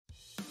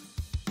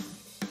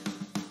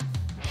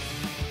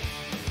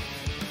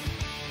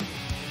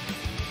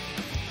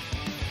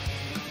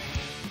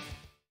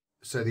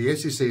So the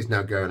SEC is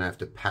now going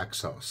after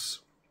Paxos,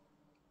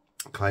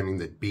 claiming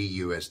that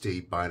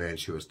BUSD,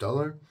 Binance US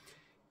dollar,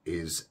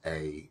 is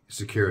a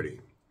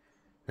security.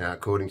 Now,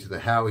 according to the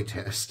Howey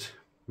test,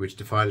 which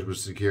defines what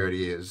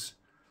security is,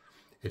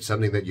 it's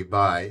something that you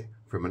buy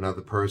from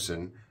another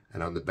person,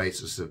 and on the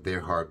basis of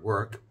their hard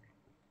work,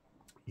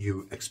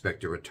 you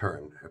expect a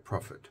return, a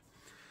profit.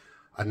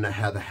 I don't know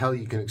how the hell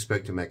you can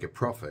expect to make a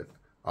profit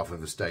off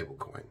of a stable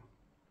coin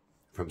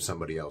from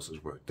somebody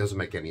else's work. Doesn't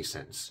make any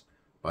sense.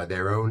 By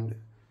their own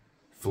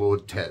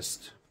flawed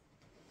test,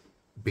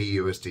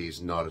 BUSD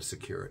is not a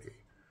security.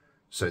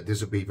 So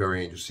this will be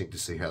very interesting to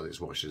see how this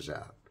washes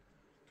out.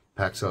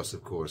 Paxos,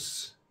 of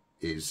course,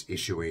 is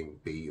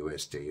issuing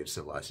BUSD. It's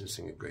a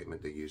licensing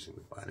agreement. They're using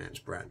the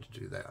Binance brand to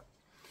do that.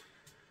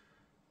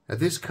 Now,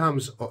 this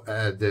comes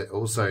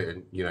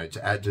also, you know,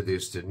 to add to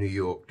this, the New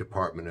York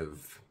Department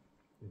of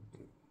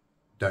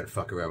Don't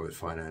Fuck Around with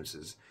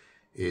Finances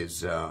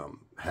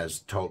has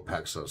told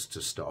Paxos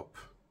to stop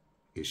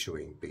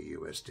issuing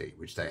BUSD,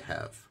 which they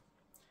have.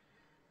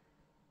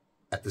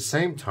 At the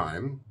same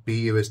time,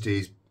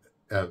 Binance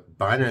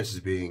is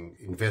being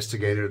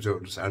investigated,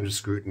 or it's under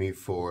scrutiny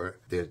for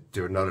there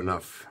are not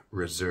enough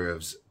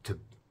reserves to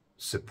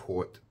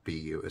support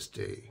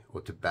BUSD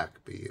or to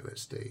back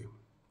BUSD.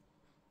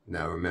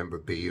 Now remember,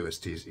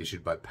 BUSD is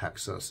issued by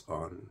Paxos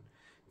on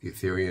the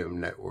Ethereum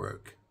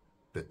network,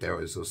 but there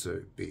is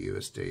also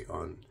BUSD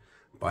on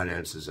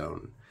Binance's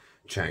own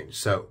chain.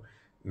 So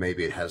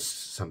maybe it has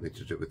something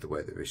to do with the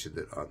way they've issued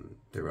it on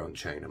their own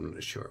chain. I'm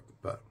not sure,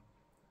 but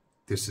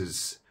this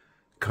is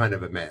kind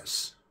of a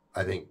mess.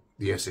 I think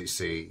the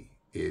SEC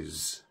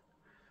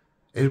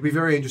it'll be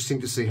very interesting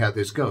to see how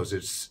this goes.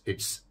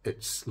 It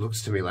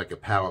looks to me like a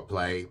power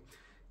play.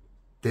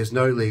 There's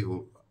no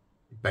legal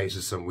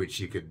basis on which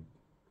you could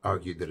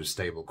argue that a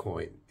stable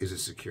coin is a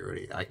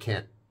security.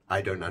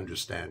 I don't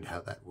understand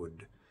how that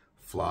would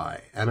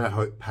fly. And I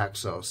hope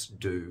Paxos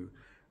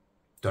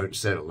don't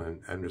settle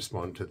and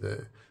respond to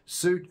the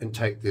suit and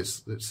take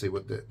this. Let's see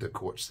what the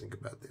courts think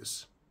about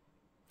this.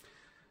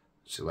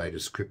 It's the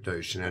latest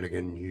crypto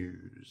shenanigan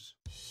news.